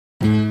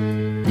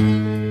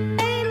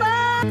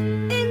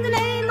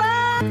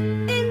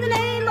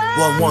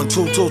1,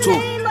 2, 2, 2.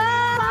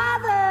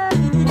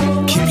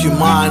 Keep your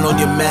mind on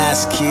your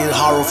mask, kid.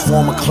 Horror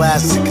form a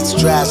classic, it's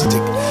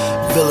drastic.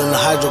 Villain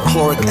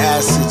hydrochloric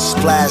acid,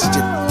 splashed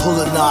it. Pull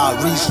a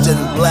knob, reached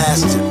and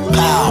blasted.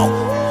 Pow!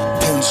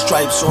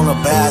 Pinstripes on a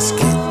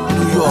basket.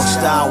 New York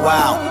style,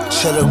 wow.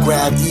 Cheddar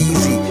grab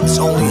easy. It's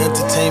only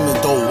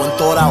entertainment though, when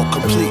thought out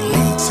completely.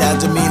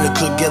 Sad demeanor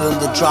could get him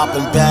the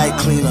dropping bag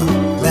cleaner.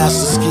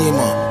 Master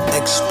schemer,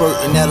 expert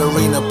in that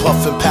arena,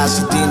 puffin'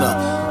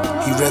 Pasadena.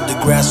 He read the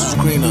grass was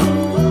greener.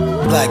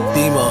 Black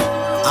beamer,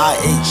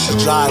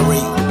 IH,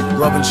 gyrate.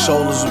 Rubbing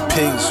shoulders with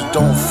pigs who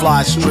don't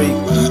fly straight.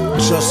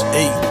 Just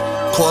ate,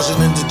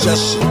 causing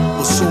indigestion.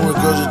 Will soon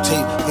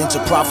regurgitate into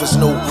profits,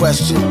 no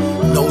question.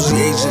 Nosy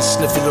agents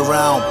sniffing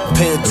around.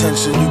 Pay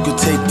attention, you can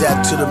take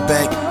that to the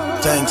bank.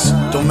 Thanks,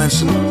 don't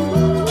mention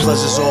the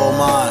pleasure's all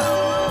mine.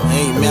 I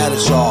ain't mad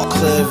at y'all.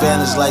 Clear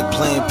advantage like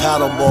playing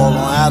paddleball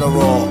on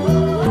Adderall.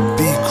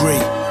 Be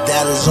great,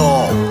 that is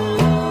all.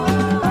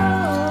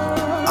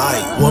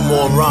 One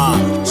more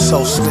rhyme.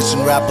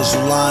 Self-snitching rappers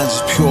who lines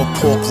is pure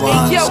pork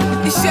rhymes. Hey yo,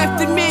 it's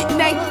after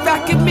midnight,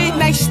 rockin'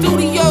 midnight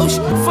studios.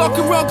 Fuck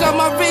around, got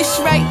my wrist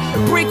right.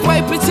 Brick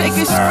wipe and take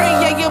a spray.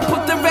 Yeah, you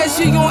put the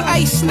residue on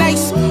ice,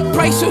 nice.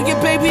 Price on your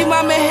baby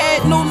mama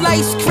had no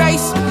lights,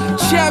 Christ.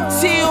 Chop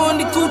tail on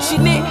the Gucci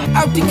knit.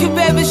 Out the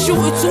Cabela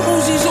shooting 2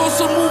 Uzis on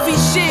some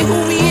movie shit.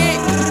 Who we hit?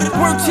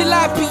 Work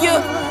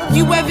tilapia.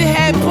 You ever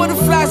had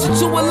butterflies or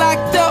 2 were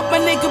locked up? My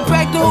nigga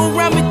back the whole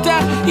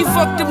Ramadan. He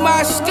fucked up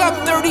my scuff,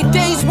 30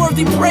 days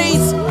worthy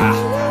praise.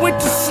 Went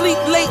to sleep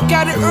late,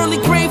 got an early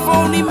grave.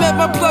 Only met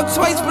my plug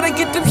twice, but I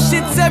get them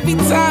shits every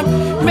time.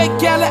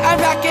 Met Gala, I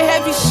rock a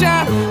heavy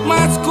shine.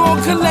 Mine's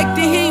gone collect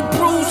the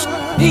Hebrews.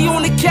 He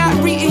on the cat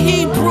reading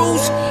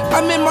Hebrews.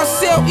 I'm in my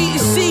cell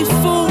eating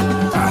seafood.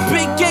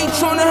 Big gang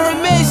tryna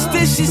Hermes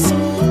dishes.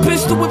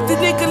 Pistol whip the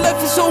nigga left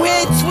his whole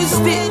head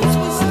twisted.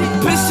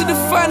 Pistol the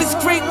finest,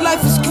 great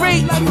life is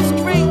great.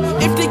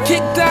 If they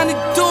kick down the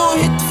door,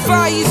 hit the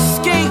fire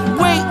escape.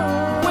 Wait,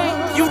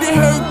 you done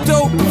heard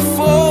dope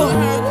before,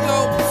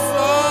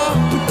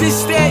 but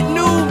this that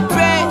new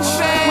batch.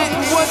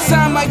 One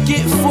time I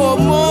get 4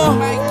 more.